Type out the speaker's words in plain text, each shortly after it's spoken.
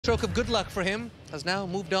Stroke of good luck for him has now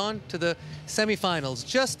moved on to the semifinals.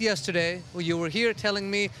 Just yesterday, you were here telling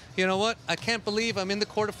me, you know what, I can't believe I'm in the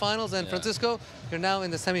quarterfinals, and Francisco, you're now in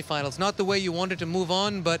the semifinals. Not the way you wanted to move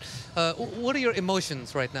on, but what are your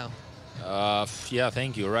emotions right now? Yeah,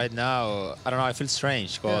 thank you. Right now, I don't know, I feel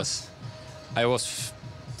strange because I was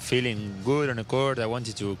feeling good on the court. I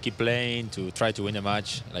wanted to keep playing, to try to win the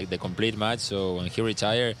match, like the complete match. So when he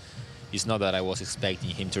retired, it's not that I was expecting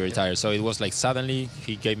him to retire. So it was like suddenly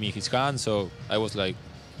he gave me his hand. So I was like,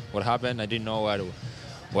 what happened? I didn't know what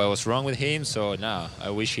was wrong with him. So now I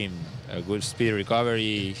wish him a good speedy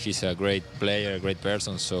recovery. He's a great player, a great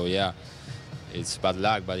person. So yeah, it's bad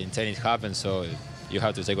luck, but in tennis it happens. So you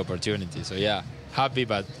have to take opportunity. So yeah, happy,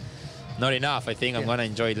 but not enough. I think I'm going to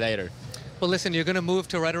enjoy it later. Well, listen, you're going to move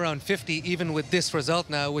to right around 50 even with this result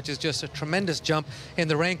now, which is just a tremendous jump in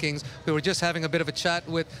the rankings. We were just having a bit of a chat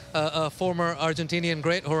with a former Argentinian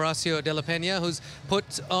great, Horacio de la Peña, who's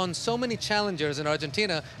put on so many challengers in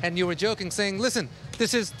Argentina, and you were joking, saying, listen,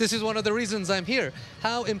 this is one of the reasons I'm here.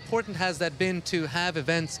 How important has that been to have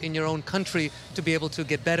events in your own country to be able to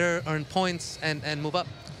get better, earn points, and move up?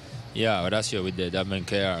 Yeah, Horacio with the Diamond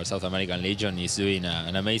Care South American Legion is doing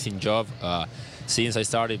an amazing job. Since I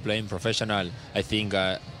started playing professional, I think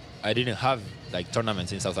I didn't have like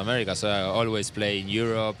tournaments in South America, so I always play in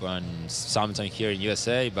Europe and sometimes here in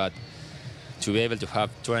USA, but to be able to have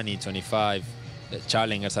 20, 25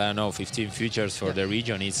 challengers, I don't know, 15 futures for the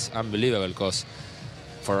region, it's unbelievable, because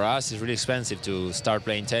for us it's really expensive to start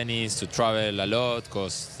playing tennis, to travel a lot,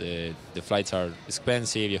 because the flights are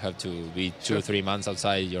expensive. You have to be 2 or 3 months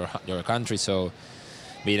outside your country, so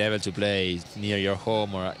being able to play near your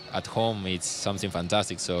home or at home, it's something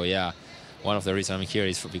fantastic. So yeah, one of the reasons I'm here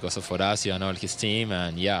is because of Horacio and all his team,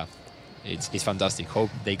 and yeah, it's fantastic.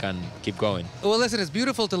 Hope they can keep going. Well, listen, it's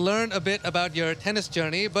beautiful to learn a bit about your tennis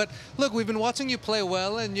journey, but look, we've been watching you play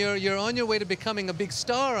well, and you're on your way to becoming a big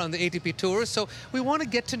star on the ATP Tour, so we want to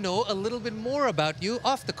get to know a little bit more about you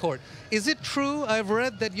off the court. Is it true, I've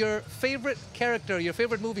read, that your favorite character, your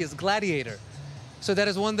favorite movie is Gladiator? So that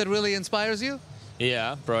is one that really inspires you?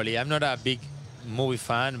 Yeah, probably. I'm not a big movie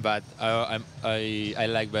fan, but I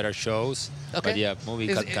like better shows. Okay. But yeah, movie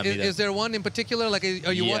can be Is there one in particular? Like,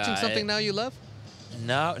 are you watching something now you love?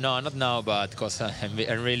 No, not now, but because I'm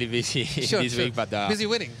really busy this week. But busy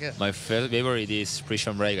winning. Yeah. My favorite is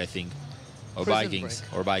Prison Break, I think, or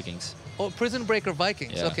Vikings. Oh, Prison Break or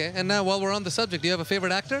Vikings. Yeah. Okay. And now, while we're on the subject, do you have a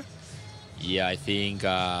favorite actor? Yeah, I think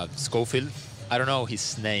Schofield. I don't know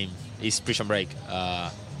his name. It's Prison Break.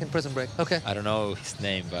 In Prison Break. Okay. I don't know his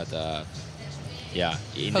name, but yeah,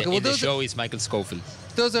 in the show is Michael Schofield.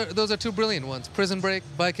 Those are two brilliant ones. Prison Break,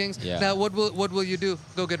 Vikings. Yeah. Now, what will you do?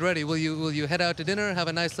 Go get ready. Will you head out to dinner? Have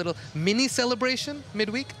a nice little mini celebration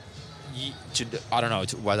midweek? I don't know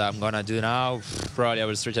what I'm gonna do now. Probably I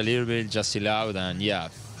will stretch a little bit, just chill out, and yeah,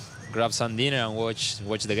 grab some dinner and watch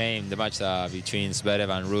the game, the match between Zverev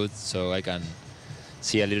and Ruth, so I can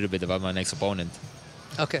see a little bit about my next opponent.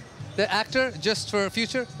 Okay. The actor, just for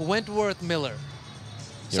future, Wentworth Miller.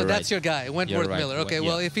 So that's your guy, Wentworth Miller. Okay,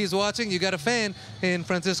 well, if he's watching, you got a fan in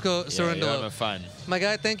Francisco Cerundolo. Yeah, I'm a fan. My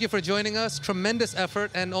guy, thank you for joining us. Tremendous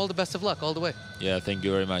effort, and all the best of luck all the way. Yeah, thank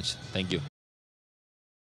you very much. Thank you.